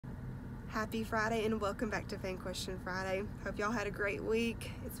Happy Friday and welcome back to Fan Question Friday. Hope y'all had a great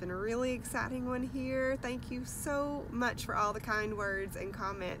week. It's been a really exciting one here. Thank you so much for all the kind words and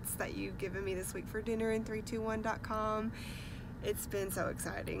comments that you've given me this week for dinnerinthreeTwoone.com. It's been so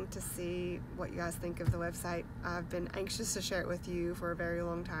exciting to see what you guys think of the website. I've been anxious to share it with you for a very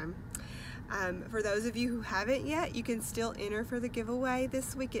long time. For those of you who haven't yet, you can still enter for the giveaway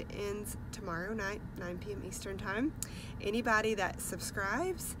this week. It ends tomorrow night, 9 p.m. Eastern Time. Anybody that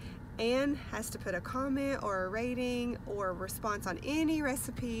subscribes and has to put a comment or a rating or a response on any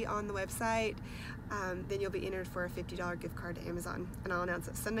recipe on the website, then you'll be entered for a $50 gift card to Amazon. And I'll announce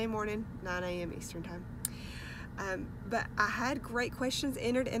it Sunday morning, 9 a.m. Eastern Time. But I had great questions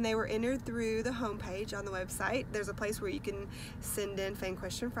entered, and they were entered through the homepage on the website. There's a place where you can send in Fan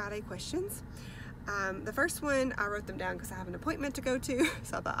Question Friday questions. The first one, I wrote them down because I have an appointment to go to,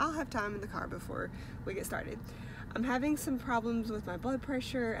 so I thought I'll have time in the car before we get started. I'm having some problems with my blood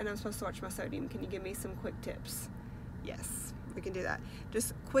pressure and I'm supposed to watch my sodium. Can you give me some quick tips? Yes, we can do that.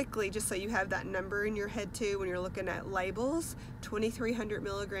 Just quickly, just so you have that number in your head too when you're looking at labels, 2,300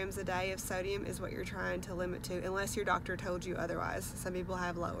 milligrams a day of sodium is what you're trying to limit to, unless your doctor told you otherwise. Some people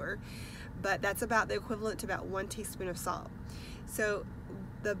have lower, but that's about the equivalent to about 1 teaspoon of salt. So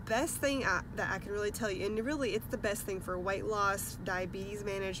the best thing that I can really tell you, and really it's the best thing for weight loss, diabetes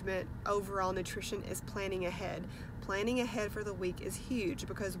management, overall nutrition, is planning ahead. Planning ahead for the week is huge,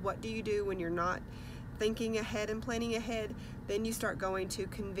 because what do you do when you're not thinking ahead and planning ahead? Then you start going to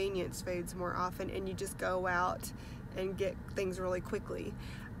convenience foods more often and you just go out and get things really quickly.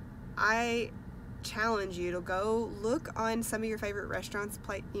 I challenge you to go look on some of your favorite restaurants,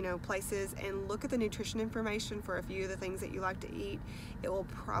 places, and look at the nutrition information for a few of the things that you like to eat. It will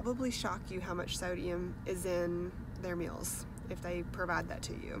probably shock you how much sodium is in their meals if they provide that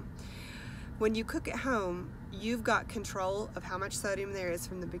to you. When you cook at home, you've got control of how much sodium there is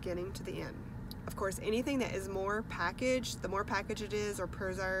from the beginning to the end. Of course, anything that is more packaged, the more packaged it is or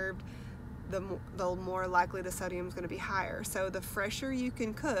preserved, the more likely the sodium is going to be higher. So the fresher you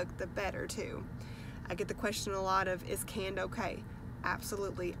can cook, the better too. I get the question a lot of, is canned okay?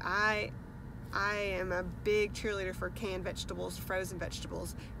 Absolutely. I am a big cheerleader for canned vegetables, frozen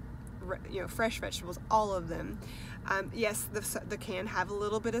vegetables, fresh vegetables, all of them. Yes, the can have a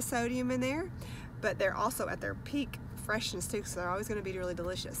little bit of sodium in there, but they're also at their peak freshness too, so they're always going to be really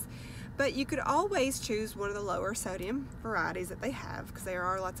delicious. But you could always choose one of the lower sodium varieties that they have, because there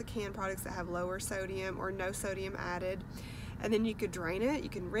are lots of canned products that have lower sodium or no sodium added. And then you could drain it, you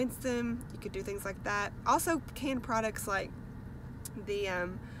can rinse them, you could do things like that. Also, canned products like the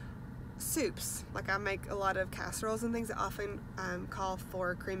soups, like I make a lot of casseroles and things that often call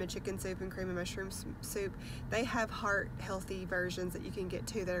for cream of chicken soup and cream of mushroom soup. They have heart-healthy versions that you can get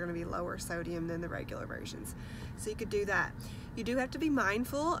too that are going to be lower sodium than the regular versions. So you could do that. You do have to be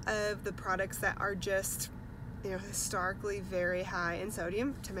mindful of the products that are just, historically very high in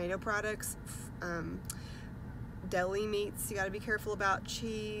sodium. Tomato products, deli meats, you got to be careful about.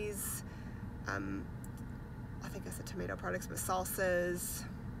 Cheese, I think I said tomato products, but salsas,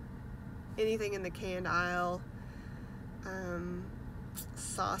 anything in the canned aisle,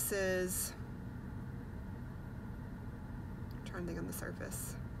 sauces. I'm trying to think on the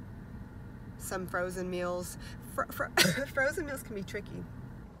surface. Some frozen meals. Frozen meals can be tricky.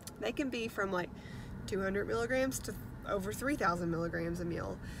 They can be from like 200 milligrams to over 3,000 milligrams a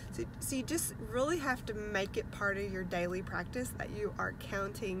meal. So you just really have to make it part of your daily practice that you are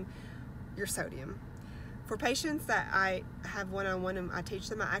counting your sodium. For patients that I have one-on-one and I teach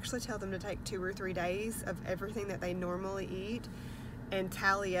them, I actually tell them to take 2 or 3 days of everything that they normally eat and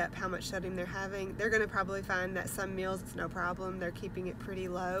tally up how much sodium they're having. They're going to probably find that some meals it's no problem, they're keeping it pretty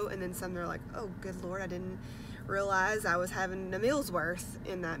low, and then some they're like, oh good Lord, I didn't realize I was having a meal's worth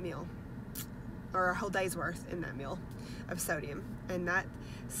in that meal, or a whole day's worth in that meal of sodium. And that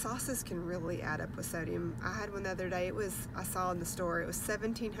sauces can really add up with sodium. I had one the other day, I saw in the store, it was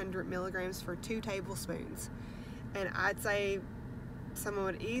 1,700 milligrams for 2 tablespoons. And I'd say someone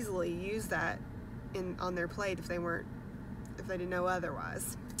would easily use that on their plate if they didn't know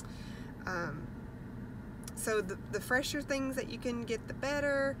otherwise. So the fresher things that you can get, the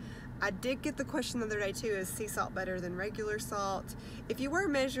better. I did get the question the other day too, is sea salt better than regular salt? If you were to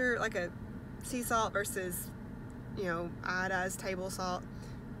measure like a sea salt versus, iodized table salt,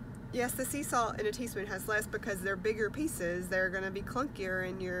 yes, the sea salt in a teaspoon has less because they're bigger pieces. They're going to be clunkier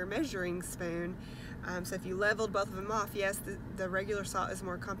in your measuring spoon. So if you leveled both of them off, yes, the regular salt is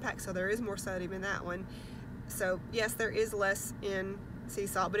more compact, so there is more sodium in that one. So yes, there is less in sea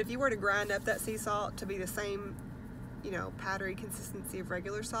salt, but if you were to grind up that sea salt to be the same, powdery consistency of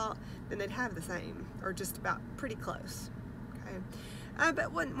regular salt, then they'd have the same, or just about pretty close. Okay.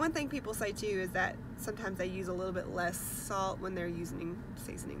 But one thing people say too is that sometimes they use a little bit less salt when they're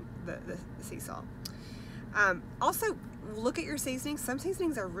seasoning the sea salt. Also, look at your seasonings. Some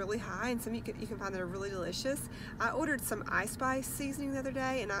seasonings are really high, and some you can find that are really delicious. I ordered some iSpice seasoning the other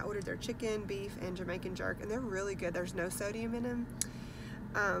day, and I ordered their chicken, beef, and Jamaican jerk, and they're really good. There's no sodium in them.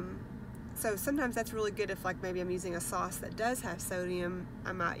 So sometimes that's really good if, like, maybe I'm using a sauce that does have sodium.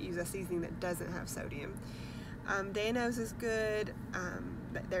 I might use a seasoning that doesn't have sodium. Dano's is good.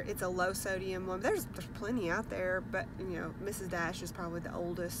 It's a low sodium one. There's plenty out there, but you know, Mrs. Dash is probably the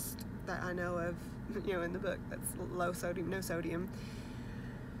oldest that I know of, you know, in the book that's low sodium, no sodium.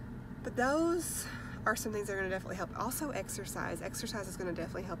 But those are some things that are going to definitely help. Also, exercise. Exercise is going to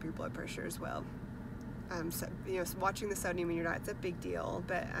definitely help your blood pressure as well. So, you know, watching the sodium in your diet is a big deal,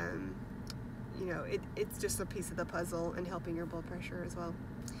 but you know, it's just a piece of the puzzle in helping your blood pressure as well.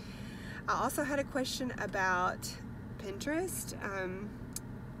 I also had a question about Pinterest.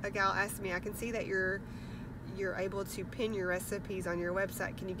 A gal asked me, I can see that you're able to pin your recipes on your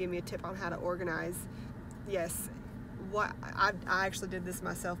website. Can you give me a tip on how to organize? Yes. I actually did this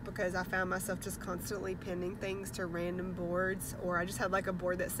myself because I found myself just constantly pinning things to random boards, or I just had like a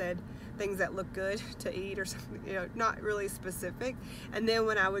board that said things that look good to eat or something, you know, not really specific. And then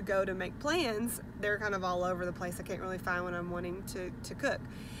when I would go to make plans, they're kind of all over the place. I can't really find what I'm wanting to cook.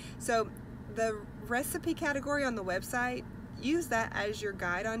 So the recipe category on the website, use that as your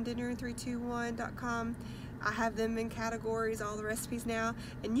guide on dinner321.com. I have them in categories, all the recipes now,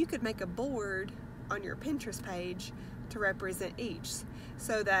 and you could make a board on your Pinterest page to represent each,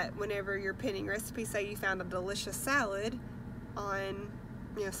 so that whenever you're pinning recipes, say you found a delicious salad on,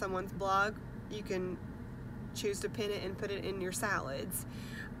 you know, someone's blog, you can choose to pin it and put it in your salads.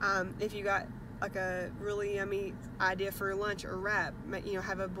 If you got like a really yummy idea for lunch or wrap, you know,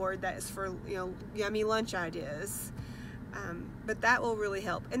 have a board that is for, you know, yummy lunch ideas. But that will really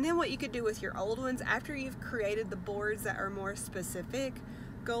help. And then what you could do with your old ones, after you've created the boards that are more specific,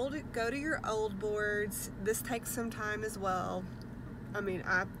 go to your old boards. This takes some time as well. I mean,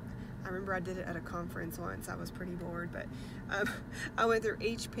 I remember I did it at a conference once. I was pretty bored, but I went through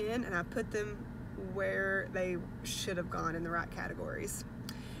each pin and I put them where they should have gone in the right categories.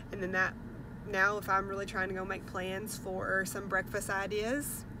 And then now if I'm really trying to go make plans for some breakfast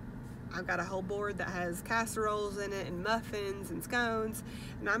ideas, I've got a whole board that has casseroles in it and muffins and scones,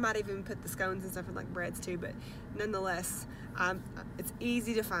 and I might even put the scones and stuff in like breads too, but nonetheless, it's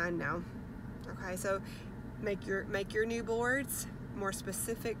easy to find now. Okay, so make your new boards more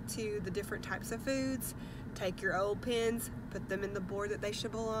specific to the different types of foods. Take your old pins, put them in the board that they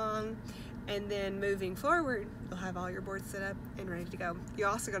should belong, and then moving forward, you'll have all your boards set up and ready to go. You're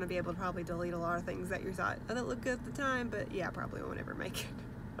also going to be able to probably delete a lot of things that you thought, oh, that looked good at the time, but yeah, probably won't ever make it.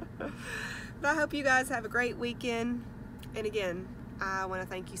 But I hope you guys have a great weekend, and again, I want to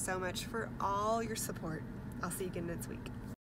thank you so much for all your support. I'll see you again next week.